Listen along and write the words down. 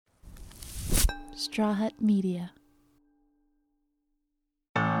Straw Hut Media.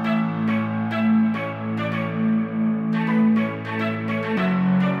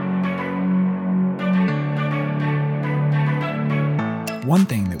 One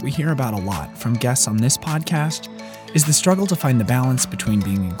thing that we hear about a lot from guests on this podcast is the struggle to find the balance between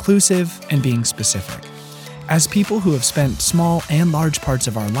being inclusive and being specific. As people who have spent small and large parts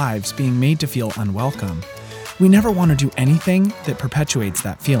of our lives being made to feel unwelcome, we never want to do anything that perpetuates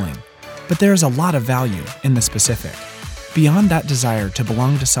that feeling. But there is a lot of value in the specific. Beyond that desire to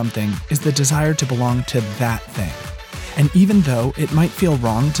belong to something is the desire to belong to that thing. And even though it might feel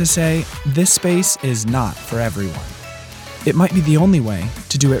wrong to say, this space is not for everyone, it might be the only way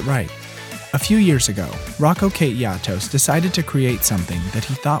to do it right. A few years ago, Rocco Kayiatos decided to create something that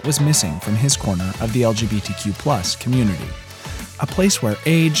he thought was missing from his corner of the LGBTQ+ community. A place where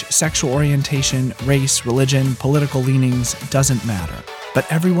age, sexual orientation, race, religion, political leanings doesn't matter. But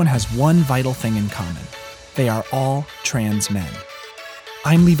everyone has one vital thing in common. They are all trans men.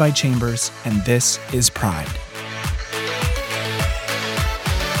 I'm Levi Chambers, and this is Pride.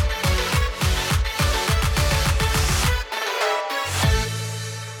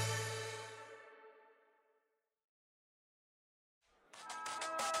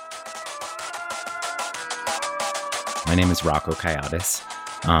 My name is Rocco Kayiatos.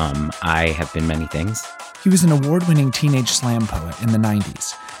 I have been many things. He was an award-winning teenage slam poet in the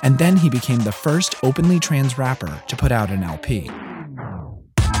 90s, and then he became the first openly trans rapper to put out an LP.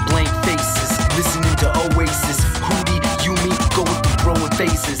 Blank faces, listening to Oasis. Hootie, you me, go with the growing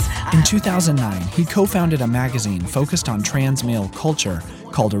faces. In 2009, he co-founded a magazine focused on trans male culture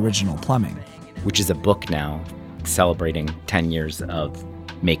called Original Plumbing, Which is a book now celebrating 10 years of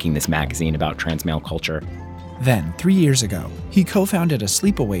making this magazine about trans male culture. Then, 3 years ago, he co-founded a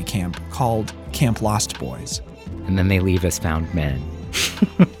sleepaway camp called Camp Lost Boys. And then they leave as found men.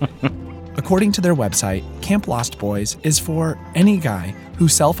 According to their website, Camp Lost Boys is for any guy who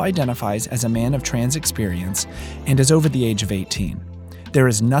self-identifies as a man of trans experience and is over the age of 18. There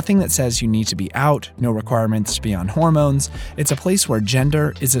is nothing that says you need to be out, no requirements to be on hormones. It's a place where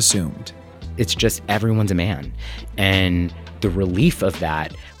gender is assumed. It's just everyone's a man. And the relief of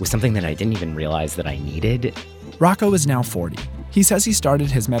that was something that I didn't even realize that I needed. Rocco is now 40. He says he started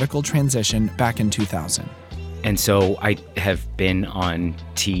his medical transition back in 2000. And so I have been on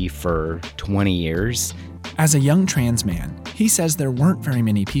T for 20 years. As a young trans man, he says there weren't very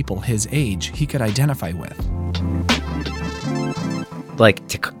many people his age he could identify with. Like,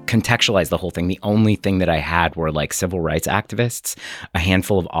 to contextualize the whole thing, the only thing that I had were like civil rights activists, a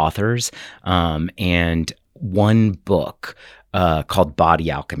handful of authors, and one book called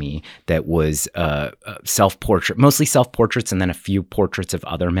Body Alchemy that was self-portrait, mostly self-portraits, and then a few portraits of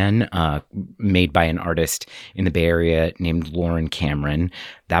other men made by an artist in the Bay Area named Lauren Cameron.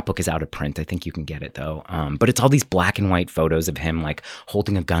 That book is out of print. I think you can get it though. But it's all these black and white photos of him like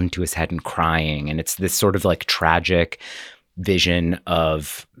holding a gun to his head and crying. And it's this sort of like tragic vision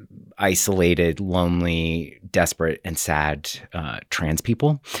of isolated, lonely, desperate, and sad trans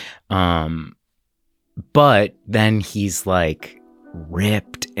people. But then he's like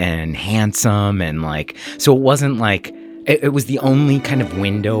ripped and handsome and like, so it wasn't like, it was the only kind of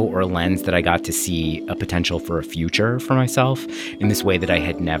window or lens that I got to see a potential for a future for myself in this way that I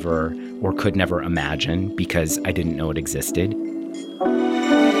had never or could never imagine because I didn't know it existed.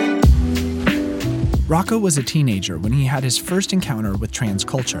 Rocco was a teenager when he had his first encounter with trans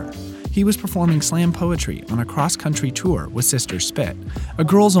culture. He was performing slam poetry on a cross-country tour with Sister Spit, a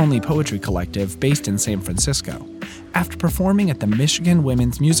girls-only poetry collective based in San Francisco. After performing at the Michigan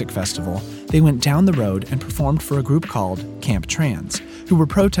Women's Music Festival, they went down the road and performed for a group called Camp Trans, who were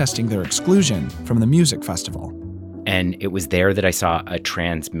protesting their exclusion from the music festival. And it was there that I saw a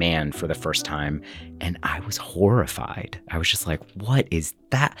trans man for the first time, and I was horrified. I was just like, what is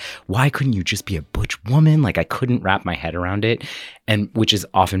that? Why couldn't you just be a butch woman? Like, I couldn't wrap my head around it, and which is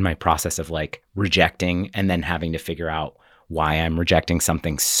often my process of like rejecting and then having to figure out why I'm rejecting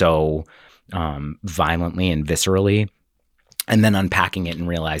something so violently and viscerally. And then unpacking it and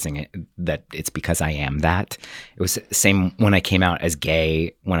realizing that it's because I am that. It was the same when I came out as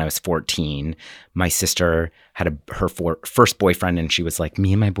gay when I was 14. My sister had her first boyfriend, and she was like,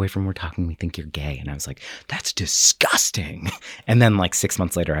 me and my boyfriend were talking, we think you're gay. And I was like, that's disgusting. And then like 6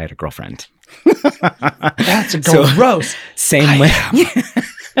 months later, I had a girlfriend. That's gross. Same way.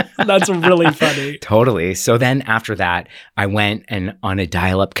 That's really funny. Totally. So then after that, I went and on a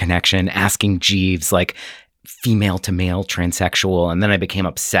dial-up connection asking Jeeves, like, female to male transsexual, and then I became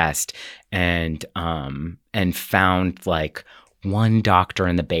obsessed and found like one doctor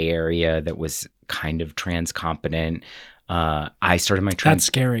in the Bay Area that was kind of trans competent, I started my trans. That's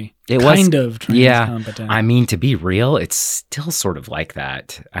scary. It kind was, of trans yeah. competent. I mean, to be real, it's still sort of like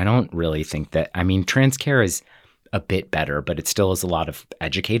that. I don't really think that. I mean, trans care is a bit better, but it still is a lot of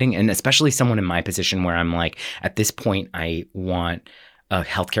educating, and especially someone in my position where I'm like, at this point, I want a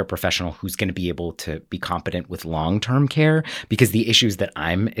healthcare professional who's going to be able to be competent with long-term care, because the issues that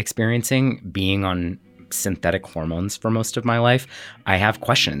I'm experiencing being on synthetic hormones for most of my life, I have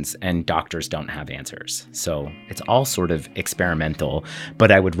questions and doctors don't have answers. So it's all sort of experimental,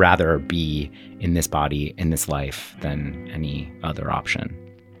 but I would rather be in this body, in this life, than any other option.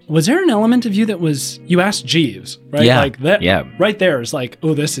 Was there an element of you that was, you asked Jeeves, right? Yeah. Like that, yeah. Right there is like,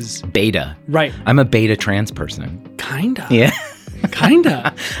 oh, this is beta. Right. I'm a beta trans person. Kinda. Yeah.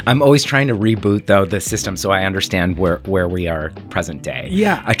 Kinda. I'm always trying to reboot, though, the system so I understand where we are present day.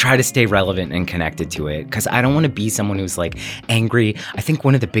 Yeah. I try to stay relevant and connected to it because I don't want to be someone who's like angry. I think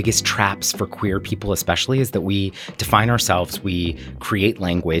one of the biggest traps for queer people especially is that we define ourselves, we create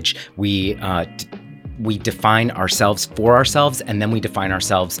language, we define ourselves for ourselves, and then we define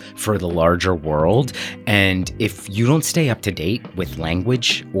ourselves for the larger world. And if you don't stay up to date with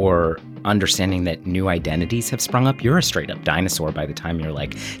language or understanding that new identities have sprung up, you're a straight up dinosaur by the time you're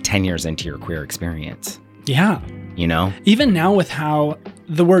like 10 years into your queer experience. Yeah. You know? Even now with how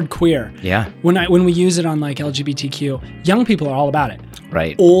the word queer, yeah, when we use it on like LGBTQ, young people are all about it.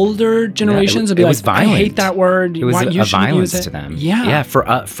 Right. Older generations would be like, I hate that word. It was you a violence use it. to them. Yeah. Yeah.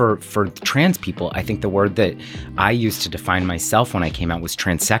 For trans people, I think the word that I used to define myself when I came out was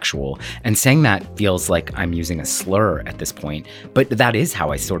transsexual. And saying that feels like I'm using a slur at this point. But that is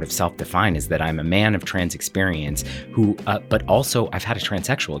how I sort of self-define, is that I'm a man of trans experience who, but also I've had a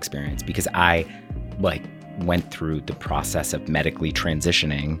transsexual experience because I went through the process of medically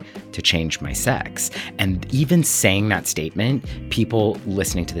transitioning to change my sex. And even saying that statement, people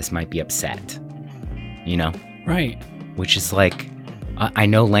listening to this might be upset, you know? Right. Which is like, I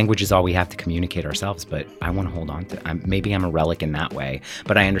know language is all we have to communicate ourselves, but I want to hold on to, maybe I'm a relic in that way,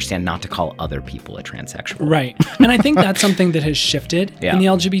 but I understand not to call other people a transsexual. Right. And I think that's something that has shifted in the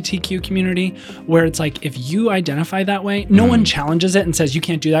LGBTQ community, where it's like, if you identify that way, no one challenges it and says you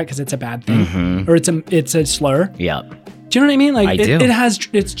can't do that because it's a bad thing or it's a slur. Yeah. Do you know what I mean? Like I do.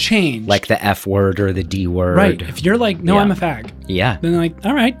 It's changed. Like the F word or the D word. Right. If you're like, no, I'm a fag. Yeah. Then like,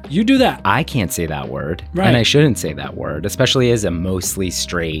 all right, you do that. I can't say that word. Right. And I shouldn't say that word, especially as a mostly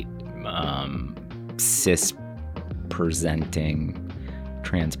straight, cis presenting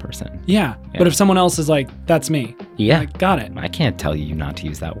trans person. Yeah. But if someone else is like, that's me. Yeah. Like, got it. I can't tell you not to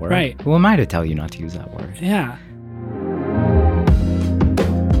use that word. Right. Who am I to tell you not to use that word? Yeah.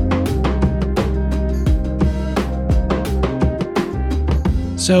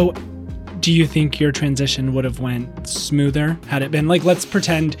 So, do you think your transition would have went smoother had it been like, let's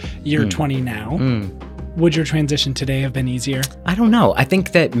pretend you're 20 now. Would your transition today have been easier? I don't know. I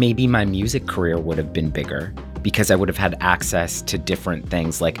think that maybe my music career would have been bigger because I would have had access to different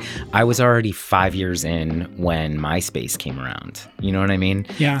things. Like I was already 5 years in when MySpace came around. You know what I mean?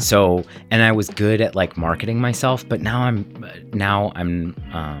 Yeah. So, and I was good at like marketing myself, but now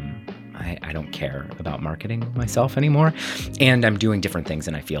I don't care about marketing myself anymore, and I'm doing different things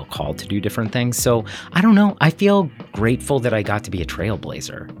and I feel called to do different things. So I don't know. I feel grateful that I got to be a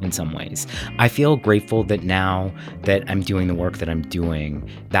trailblazer in some ways. I feel grateful that now that I'm doing the work that I'm doing,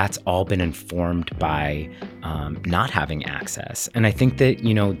 that's all been informed by not having access. And I think that,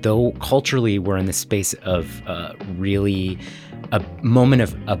 you know, though culturally we're in the space of really a moment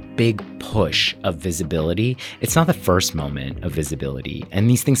of a big push of visibility, it's not the first moment of visibility. And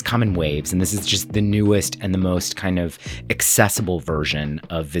these things come in waves. And this is just the newest and the most kind of accessible version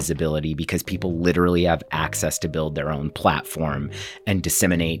of visibility because people literally have access to build their own platform and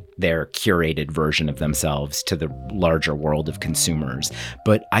disseminate their curated version of themselves to the larger world of consumers.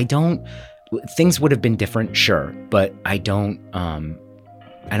 But things would have been different, sure, but I don't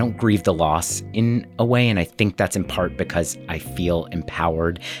grieve the loss in a way. And I think that's in part because I feel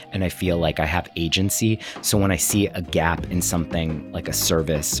empowered and I feel like I have agency. So when I see a gap in something like a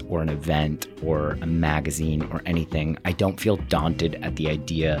service or an event or a magazine or anything, I don't feel daunted at the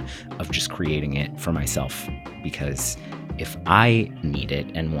idea of just creating it for myself. Because if I need it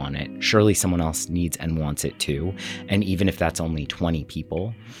and want it, surely someone else needs and wants it too. And even if that's only 20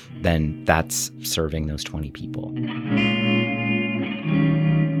 people, then that's serving those 20 people.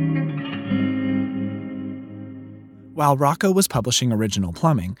 While Rocco was publishing Original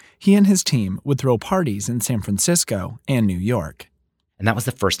Plumbing, he and his team would throw parties in San Francisco and New York. And that was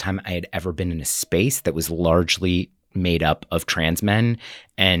the first time I had ever been in a space that was largely made up of trans men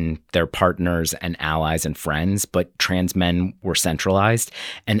and their partners and allies and friends, but trans men were centralized.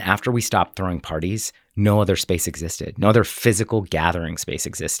 And after we stopped throwing parties, no other space existed. No other physical gathering space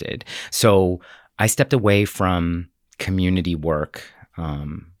existed. So I stepped away from community work,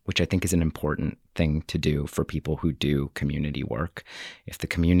 which I think is an important thing to do for people who do community work. If the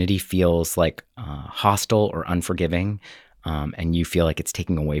community feels like hostile or unforgiving, and you feel like it's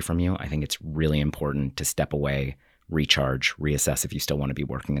taking away from you, I think it's really important to step away, recharge, reassess if you still want to be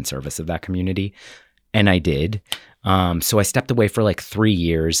working in service of that community. And I did. So I stepped away for like 3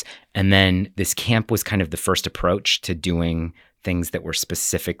 years. And then this camp was kind of the first approach to doing things that were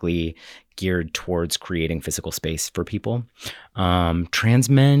specifically geared towards creating physical space for people. Trans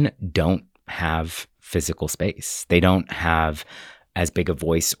men don't have physical space. They don't have as big a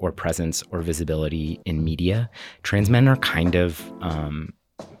voice or presence or visibility in media. Trans men are kind of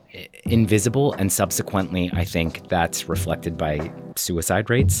invisible, and subsequently, I think that's reflected by suicide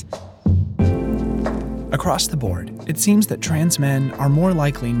rates. Across the board, it seems that trans men are more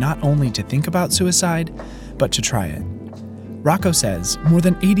likely not only to think about suicide, but to try it. Rocco says more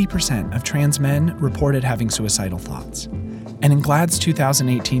than 80% of trans men reported having suicidal thoughts. And in GLAAD's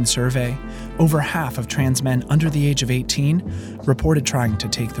 2018 survey, over half of trans men under the age of 18 reported trying to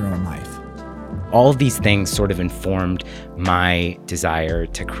take their own life. All of these things sort of informed my desire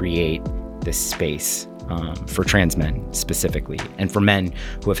to create this space for trans men specifically, and for men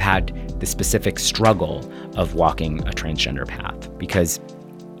who have had the specific struggle of walking a transgender path.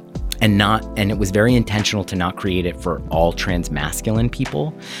 And it was very intentional to not create it for all trans masculine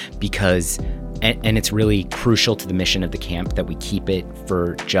people, because, and it's really crucial to the mission of the camp that we keep it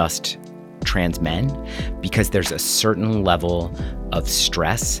for just trans men, because there's a certain level of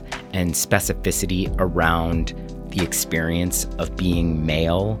stress and specificity around the experience of being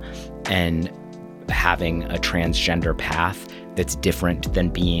male and having a transgender path that's different than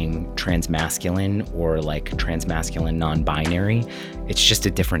being transmasculine or like transmasculine non-binary. It's just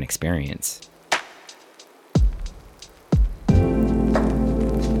a different experience.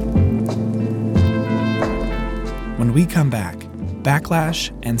 When we come back,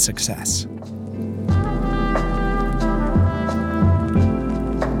 backlash and success.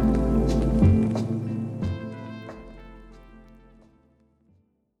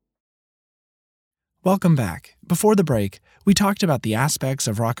 Welcome back. Before the break, we talked about the aspects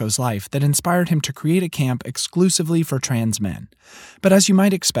of Rocco's life that inspired him to create a camp exclusively for trans men. But as you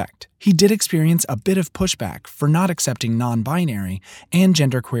might expect, he did experience a bit of pushback for not accepting non-binary and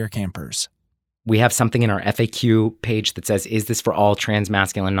genderqueer campers. We have something in our FAQ page that says, is this for all trans,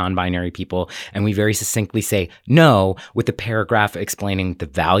 masculine, non-binary people? And we very succinctly say no, with the paragraph explaining the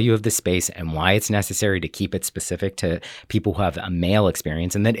value of the space and why it's necessary to keep it specific to people who have a male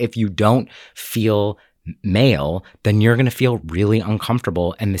experience. And that if you don't feel male, then you're going to feel really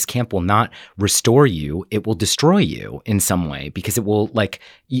uncomfortable, and this camp will not restore you. It will destroy you in some way, because it will, like,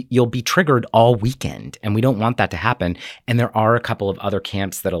 you'll be triggered all weekend, and we don't want that to happen. And there are a couple of other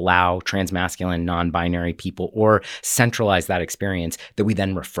camps that allow transmasculine, non-binary people or centralize that experience that we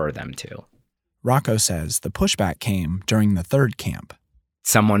then refer them to. Rocco says the pushback came during the third camp.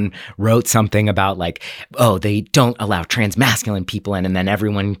 Someone wrote something about like, oh, they don't allow transmasculine people in, and then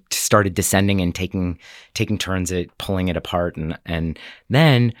everyone started descending and taking turns at pulling it apart, and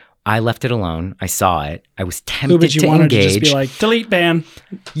then I left it alone. I saw it. I was tempted to engage. But you wanted to just be like, delete ban.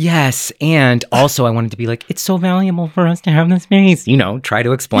 Yes, and also I wanted to be like, it's so valuable for us to have this space. Try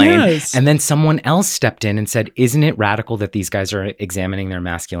to explain. Yes. And then someone else stepped in and said, isn't it radical that these guys are examining their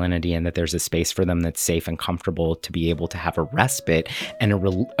masculinity and that there's a space for them that's safe and comfortable to be able to have a respite and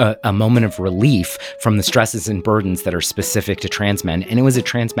a moment of relief from the stresses and burdens that are specific to trans men? And it was a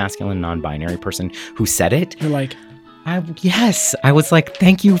transmasculine, non-binary person who said it. You're like, Yes. I was like,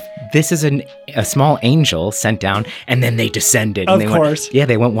 thank you. This is a small angel sent down, and then they descended. Of and course.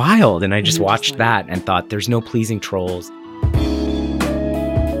 They went wild. And I just watched that and thought, there's no pleasing trolls.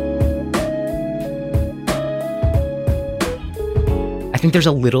 I think there's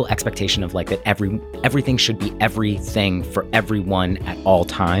a little expectation of like that everything should be everything for everyone at all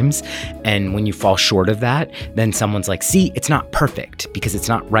times. And when you fall short of that, then someone's like, see, it's not perfect because it's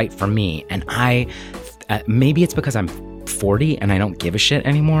not right for me. And maybe it's because I'm 40 and I don't give a shit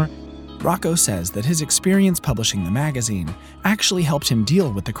anymore. Rocco says that his experience publishing the magazine actually helped him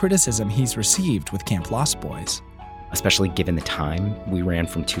deal with the criticism he's received with Camp Lost Boys. Especially given the time we ran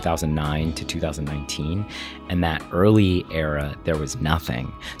from 2009 to 2019. And that early era, there was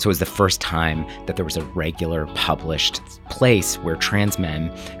nothing. So it was the first time that there was a regular published place where trans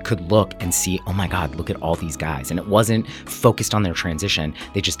men could look and see, oh my God, look at all these guys. And it wasn't focused on their transition.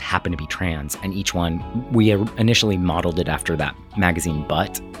 They just happened to be trans. And each one, we initially modeled it after that magazine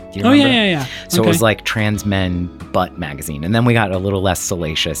Butt. Do you Oh, remember? yeah. So it was like trans men butt magazine. And then we got a little less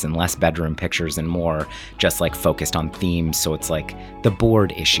salacious and less bedroom pictures and more just like focused on themes. So it's like the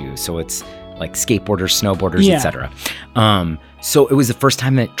board issue. So it's like skateboarders, snowboarders, etc. So it was the first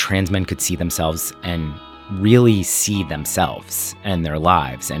time that trans men could see themselves and really see themselves and their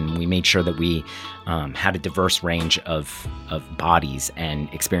lives. And we made sure that we had a diverse range of bodies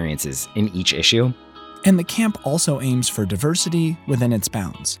and experiences in each issue. And the camp also aims for diversity within its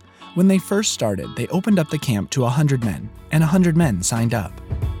bounds. When they first started, they opened up the camp to 100 men, and 100 men signed up.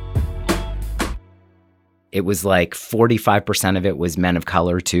 It was like 45% of it was men of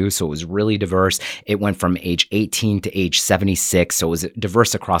color too, so it was really diverse. It went from age 18 to age 76, so it was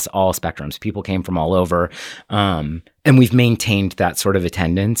diverse across all spectrums. People came from all over, and we've maintained that sort of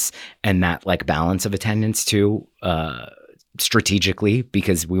attendance and that like balance of attendance too, strategically,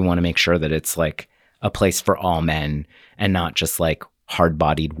 because we want to make sure that it's like a place for all men and not just like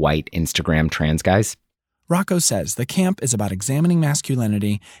hard-bodied white Instagram trans guys. Rocco says the camp is about examining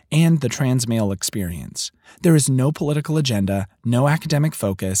masculinity and the trans male experience. There is no political agenda, no academic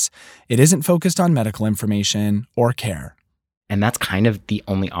focus. It isn't focused on medical information or care. And that's kind of the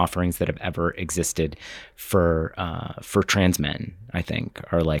only offerings that have ever existed for trans men, I think,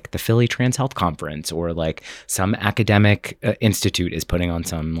 are like the Philly Trans Health Conference, or like some academic institute is putting on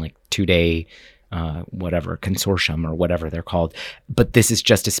some like 2-day whatever consortium or whatever they're called. But this is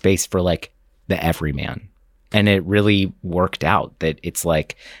just a space for like the everyman. And it really worked out that it's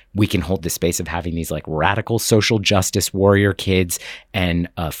like we can hold the space of having these like radical social justice warrior kids and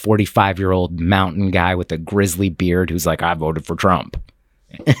a 45-year-old mountain guy with a grizzly beard who's like, I voted for Trump.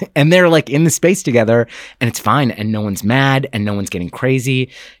 And they're like in the space together, and it's fine, and no one's mad and no one's getting crazy.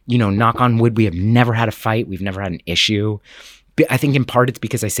 You know, knock on wood, we have never had a fight. We've never had an issue. I think in part it's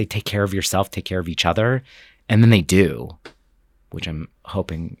because I say take care of yourself, take care of each other, and then they do, which I'm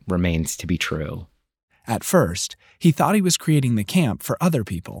hoping remains to be true. At first, he thought he was creating the camp for other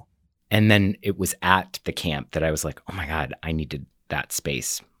people. And then it was at the camp that I was like, oh my God, I needed that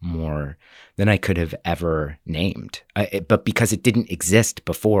space more than I could have ever named. But because it didn't exist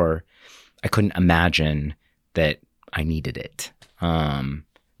before, I couldn't imagine that I needed it.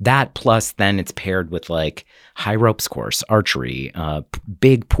 That plus then it's paired with like high ropes course, archery,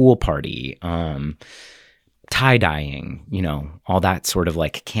 big pool party, tie-dyeing, you know, all that sort of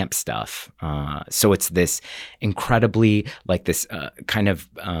like camp stuff. So it's this incredibly like this kind of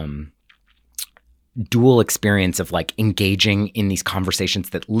dual experience of like engaging in these conversations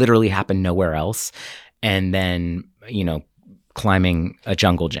that literally happen nowhere else. And then, you know, climbing a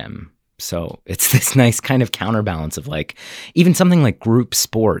jungle gym. So it's this nice kind of counterbalance of like, even something like group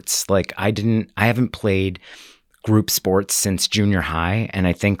sports. Like I haven't played group sports since junior high. And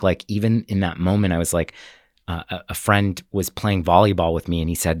I think like even in that moment, I was like, a friend was playing volleyball with me and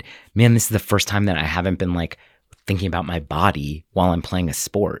he said, man, this is the first time that I haven't been like thinking about my body while I'm playing a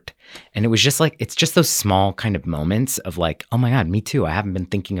sport. And it was just like, it's just those small kind of moments of like, oh my God, me too. I haven't been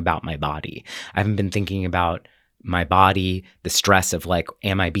thinking about my body. I haven't been thinking about my body, the stress of like,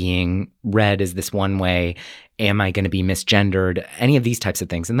 am I being read as this one way? Am I going to be misgendered? Any of these types of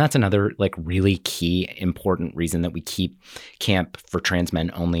things. And that's another like really key, important reason that we keep camp for trans men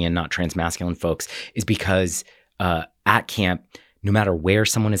only and not trans masculine folks is because at camp, no matter where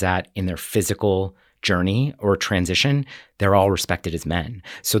someone is at in their physical journey or transition, they're all respected as men.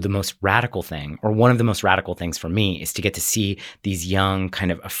 So the most radical thing, or one of the most radical things for me, is to get to see these young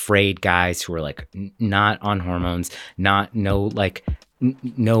kind of afraid guys who are like not on hormones, no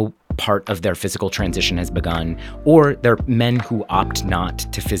part of their physical transition has begun, or they're men who opt not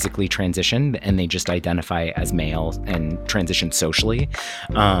to physically transition and they just identify as male and transition socially.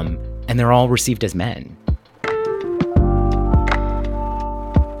 And they're all received as men.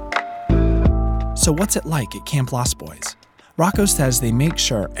 So what's it like at Camp Lost Boys? Rocco says they make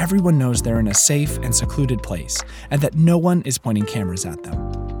sure everyone knows they're in a safe and secluded place and that no one is pointing cameras at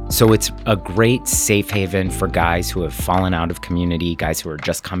them. So it's a great safe haven for guys who have fallen out of community, guys who are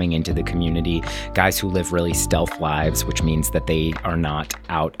just coming into the community, guys who live really stealth lives, which means that they are not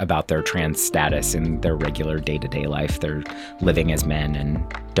out about their trans status in their regular day-to-day life. They're living as men and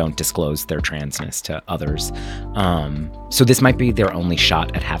don't disclose their transness to others. So this might be their only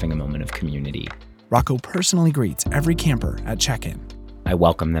shot at having a moment of community. Rocco personally greets every camper at check-in. I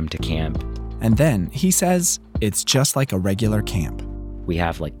welcome them to camp. And then he says it's just like a regular camp. We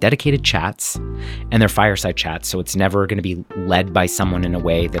have like dedicated chats, and they're fireside chats, so it's never going to be led by someone in a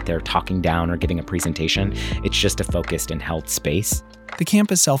way that they're talking down or giving a presentation. It's just a focused and held space. The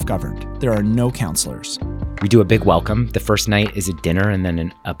camp is self-governed. There are no counselors. We do a big welcome. The first night is a dinner and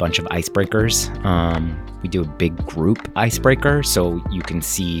then a bunch of icebreakers. We do a big group icebreaker so you can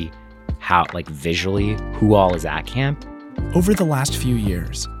see how, like, visually who all is at camp. Over the last few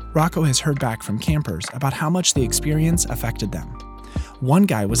years, Rocco has heard back from campers about how much the experience affected them. One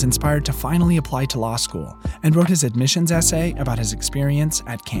guy was inspired to finally apply to law school and wrote his admissions essay about his experience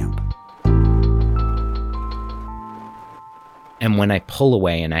at camp. And when I pull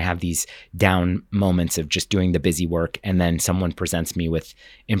away and I have these down moments of just doing the busy work, and then someone presents me with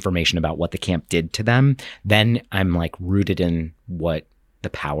information about what the camp did to them, then I'm like rooted in what the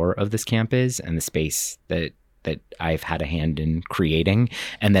power of this camp is and the space that I've had a hand in creating,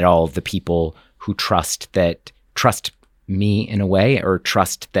 and that all of the people who trust me in a way, or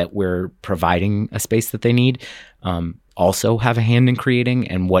trust that we're providing a space that they need, also have a hand in creating,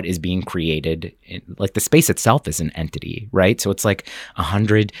 and what is being created. Like, the space itself is an entity, right? So it's like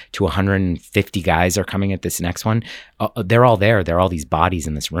 100 to 150 guys are coming at this next one. They're all there. There are all these bodies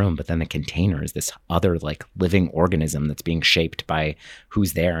in this room, but then the container is this other, like, living organism that's being shaped by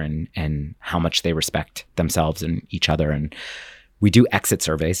who's there and how much they respect themselves and each other. And we do exit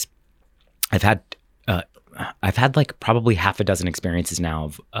surveys. I've had like probably half a dozen experiences now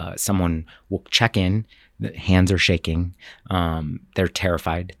of someone will check in, the hands are shaking, they're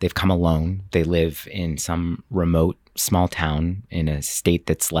terrified, they've come alone, they live in some remote small town in a state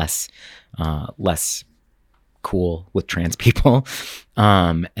that's less cool with trans people,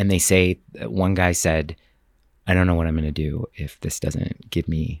 and they say, one guy said, "I don't know what I'm going to do if this doesn't give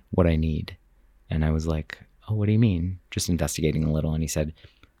me what I need." And I was like, "Oh, what do you mean?" Just investigating a little, and he said,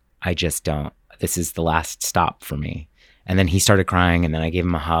 "I just don't. This is the last stop for me." And then he started crying, and then I gave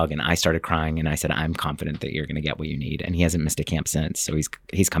him a hug, and I started crying, and I said, "I'm confident that you're going to get what you need." And he hasn't missed a camp since. So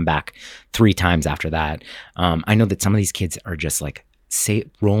he's come back 3 times after that. I know that some of these kids are just like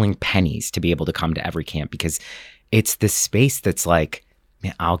rolling pennies to be able to come to every camp, because it's this space that's like,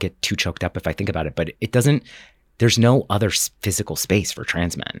 man, I'll get too choked up if I think about it, but there's no other physical space for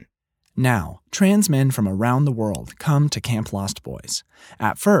trans men. Now, trans men from around the world come to Camp Lost Boys.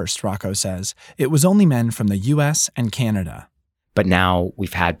 At first, Rocco says, it was only men from the US and Canada. But now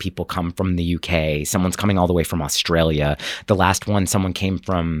we've had people come from the UK. Someone's coming all the way from Australia. The last one, someone came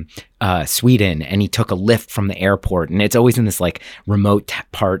from Sweden, and he took a lift from the airport. And it's always in this like remote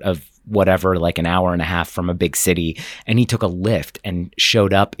part of whatever, like an hour and a half from a big city. And he took a lift and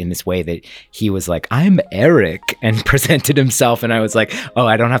showed up in this way that he was like, "I'm Eric," and presented himself. And I was like, oh,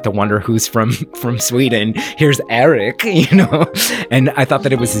 I don't have to wonder who's from Sweden. Here's Eric, you know? And I thought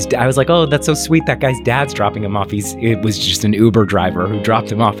that it was his dad. I was like, oh, that's so sweet. That guy's dad's dropping him off. It was just an Uber driver who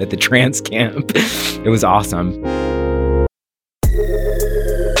dropped him off at the trans camp. It was awesome.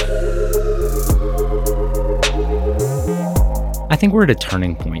 I think we're at a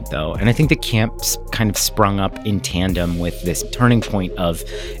turning point, though, and I think the camp's kind of sprung up in tandem with this turning point of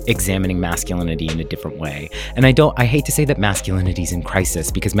examining masculinity in a different way. And I hate to say that masculinity is in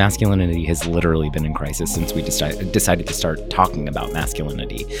crisis, because masculinity has literally been in crisis since we decided to start talking about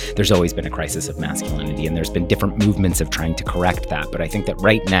masculinity. There's always been a crisis of masculinity, and there's been different movements of trying to correct that. But I think that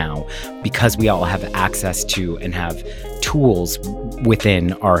right now, because we all have access to and have tools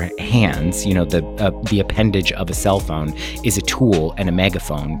within our hands, you know, the appendage of a cell phone is a tool and a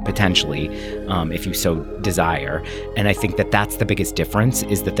megaphone, potentially, if you so desire. And I think that that's the biggest difference,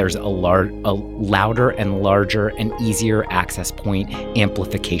 is that there's a louder and larger and easier access point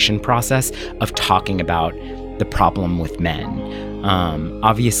amplification process of talking about the problem with men.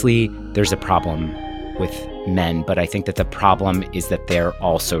 Obviously, there's a problem with men, but I think that the problem is that they're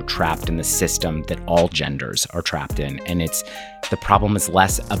also trapped in the system that all genders are trapped in. And the problem is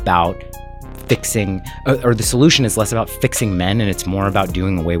less about fixing, or the solution is less about fixing men, and it's more about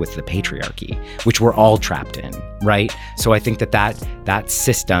doing away with the patriarchy, which we're all trapped in, right? So I think that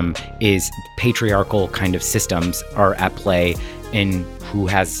system is patriarchal kind of systems are at play in who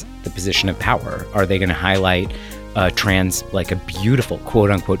has the position of power. Are they going to highlight trans, like a beautiful,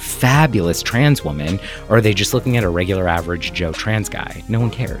 quote unquote, fabulous trans woman, or are they just looking at a regular average Joe trans guy? No one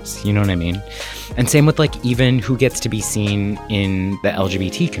cares. You know what I mean? And same with like even who gets to be seen in the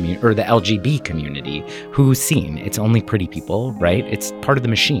LGBT community or the LGB community. Who's seen? It's only pretty people, right? It's part of the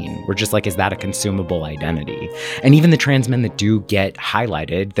machine. We're just like, is that a consumable identity? And even the trans men that do get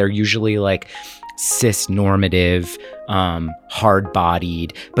highlighted, they're usually like cis normative,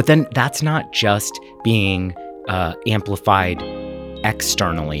 hard-bodied, but then that's not just being amplified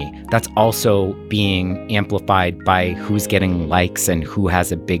externally. That's also being amplified by who's getting likes and who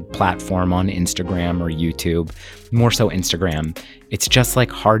has a big platform on Instagram or YouTube. More so Instagram. It's just like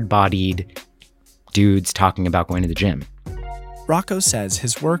hard-bodied dudes talking about going to the gym. Rocco says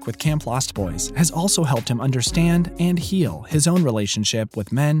his work with Camp Lost Boys has also helped him understand and heal his own relationship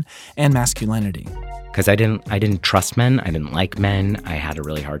with men and masculinity. Because I didn't trust men. I didn't like men. I had a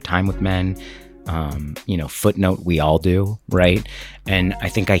really hard time with men. Footnote, we all do, right? And I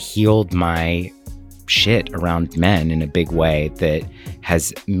think I healed my shit around men in a big way that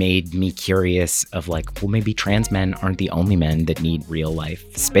has made me curious of maybe trans men aren't the only men that need real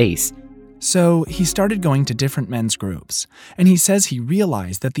life space. So he started going to different men's groups, and he says he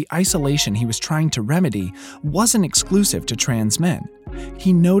realized that the isolation he was trying to remedy wasn't exclusive to trans men.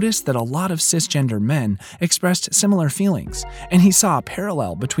 He noticed that a lot of cisgender men expressed similar feelings, and he saw a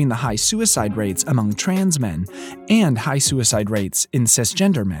parallel between the high suicide rates among trans men and high suicide rates in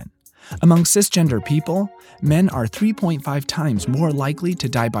cisgender men. Among cisgender people, men are 3.5 times more likely to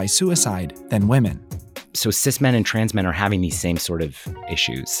die by suicide than women. So cis men and trans men are having these same sort of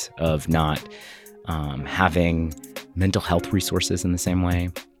issues of not having mental health resources in the same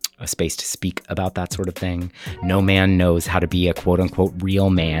way, a space to speak about that sort of thing. No man knows how to be a quote unquote real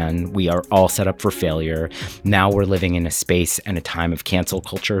man. We are all set up for failure. Now we're living in a space and a time of cancel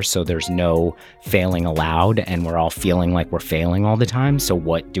culture, so there's no failing allowed, and we're all feeling like we're failing all the time. So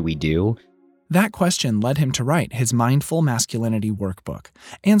what do we do? That question led him to write his Mindful Masculinity Workbook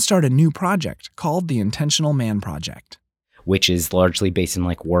and start a new project called the Intentional Man Project, which is largely based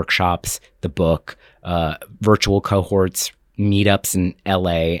in workshops, the book, virtual cohorts, meetups in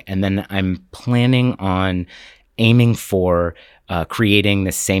LA. And then I'm planning on aiming for creating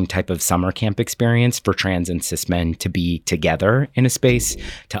the same type of summer camp experience for trans and cis men to be together in a space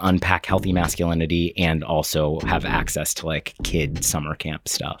to unpack healthy masculinity and also have access to kid summer camp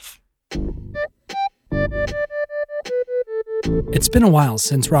stuff. It's been a while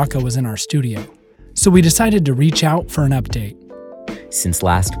since Rocco was in our studio, so we decided to reach out for an update. Since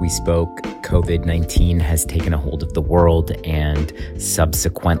last we spoke, COVID-19 has taken a hold of the world and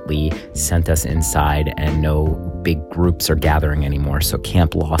subsequently sent us inside, and no big groups are gathering anymore. So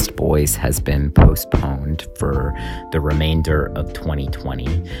Camp Lost Boys has been postponed for the remainder of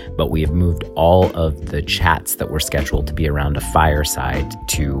 2020, but we have moved all of the chats that were scheduled to be around a fireside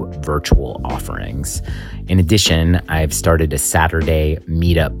to virtual offerings. In addition, I've started a Saturday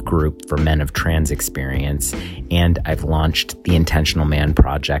meetup group for men of trans experience, and I've launched the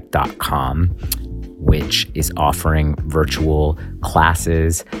intentionalmanproject.com, which is offering virtual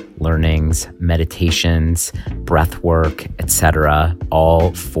classes, learnings, meditations, breath work, etc.,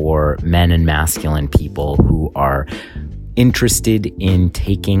 all for men and masculine people who are interested in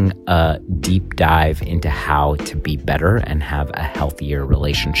taking a deep dive into how to be better and have a healthier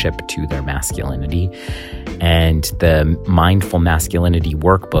relationship to their masculinity. And the Mindful Masculinity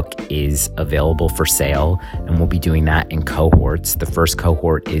Workbook is available for sale, and we'll be doing that in cohorts. The first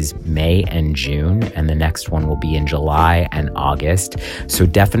cohort is May and June, and the next one will be in July and August. So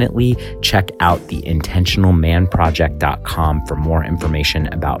definitely check out the intentionalmanproject.com for more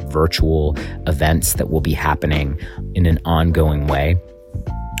information about virtual events that will be happening in an ongoing way.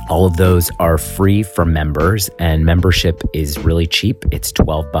 All of those are free for members, and membership is really cheap. It's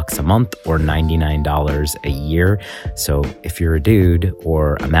 $12 a month or $99 a year. So if you're a dude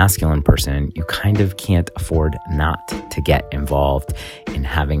or a masculine person, you kind of can't afford not to get involved in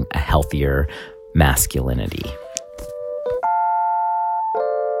having a healthier masculinity.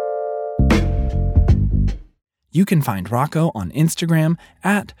 You can find Rocco on Instagram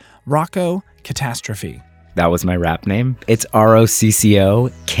at Rocco Catastrophe. That was my rap name. It's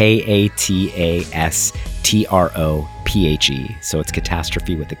ROCCOKATASTROPHE. So it's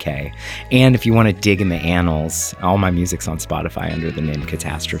catastrophe with a K. And if you want to dig in the annals, all my music's on Spotify under the name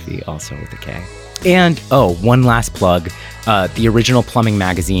Catastrophe, also with a K. And, one last plug. The original Plumbing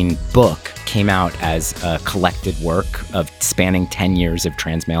Magazine book came out as a collected work of spanning 10 years of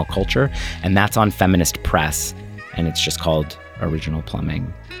trans male culture. And that's on Feminist Press. And it's just called Original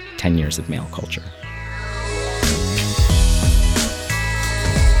Plumbing, 10 Years of Male Culture.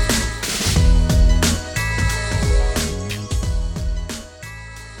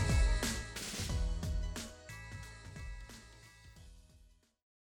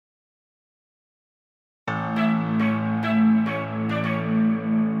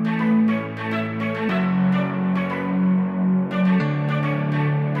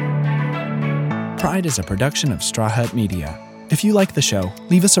 Pride is a production of Straw Hut Media. If you like the show,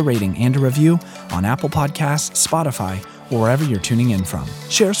 leave us a rating and a review on Apple Podcasts, Spotify, or wherever you're tuning in from.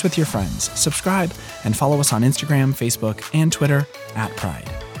 Share us with your friends, subscribe, and follow us on Instagram, Facebook, and Twitter at Pride.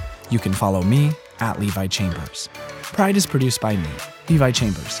 You can follow me at Levi Chambers. Pride is produced by me, Levi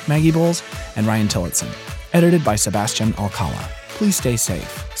Chambers, Maggie Bowles, and Ryan Tillotson. Edited by Sebastian Alcala. Please stay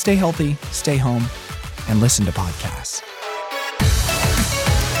safe, stay healthy, stay home, and listen to podcasts.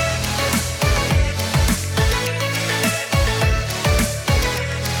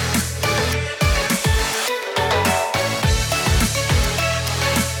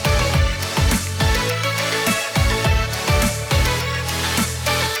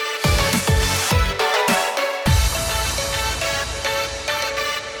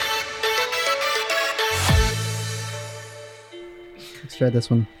 try this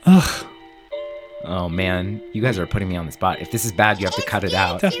one. Ugh, Oh man, you guys are putting me on the spot. If this is bad, you have to cut it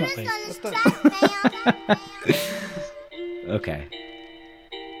out. definitely. Okay.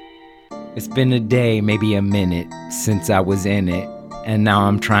 It's been a day, maybe a minute, since I was in it. And now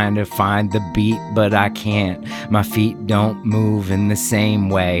I'm trying to find the beat, but I can't. My feet don't move in the same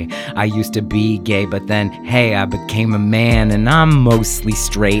way. I used to be gay, but then, hey, I became a man, and I'm mostly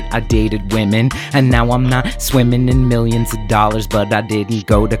straight. I dated women, and now I'm not swimming in millions of dollars, but I didn't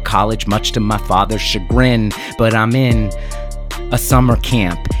go to college, much to my father's chagrin. But I'm in a summer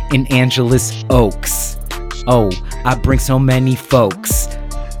camp in Angeles Oaks. Oh, I bring so many folks.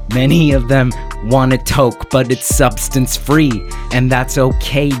 Many of them want a toke, but it's substance free. And that's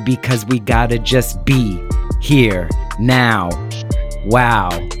okay because we gotta just be here now. Wow.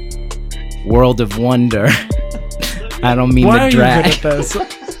 World of wonder. I don't mean Why to are drag. you good at this?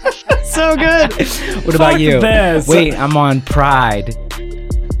 So good. What about Fuck you? this. Wait, I'm on Pride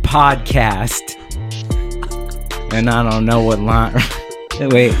podcast. And I don't know what line.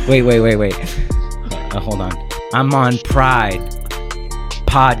 Wait. Hold on. I'm on Pride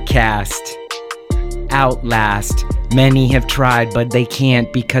podcast. Outlast. Many have tried, but they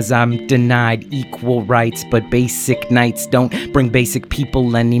can't because I'm denied equal rights. But basic nights don't bring basic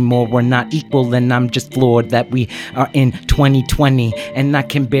people anymore. We're not equal, and I'm just floored that we are in 2020. And I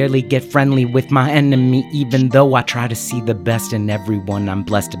can barely get friendly with my enemy, even though I try to see the best in everyone. I'm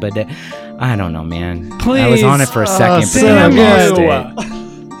blessed, but I don't know, man. Please. I was on it for a second, but so then I good. lost it.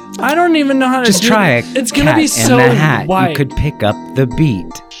 I don't even know how to Just do try it. it. It's gonna be so in the hat. white. You could pick up the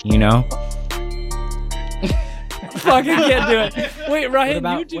beat, you know? Fucking can't do it. Wait,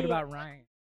 Ryan, you do What about Ryan?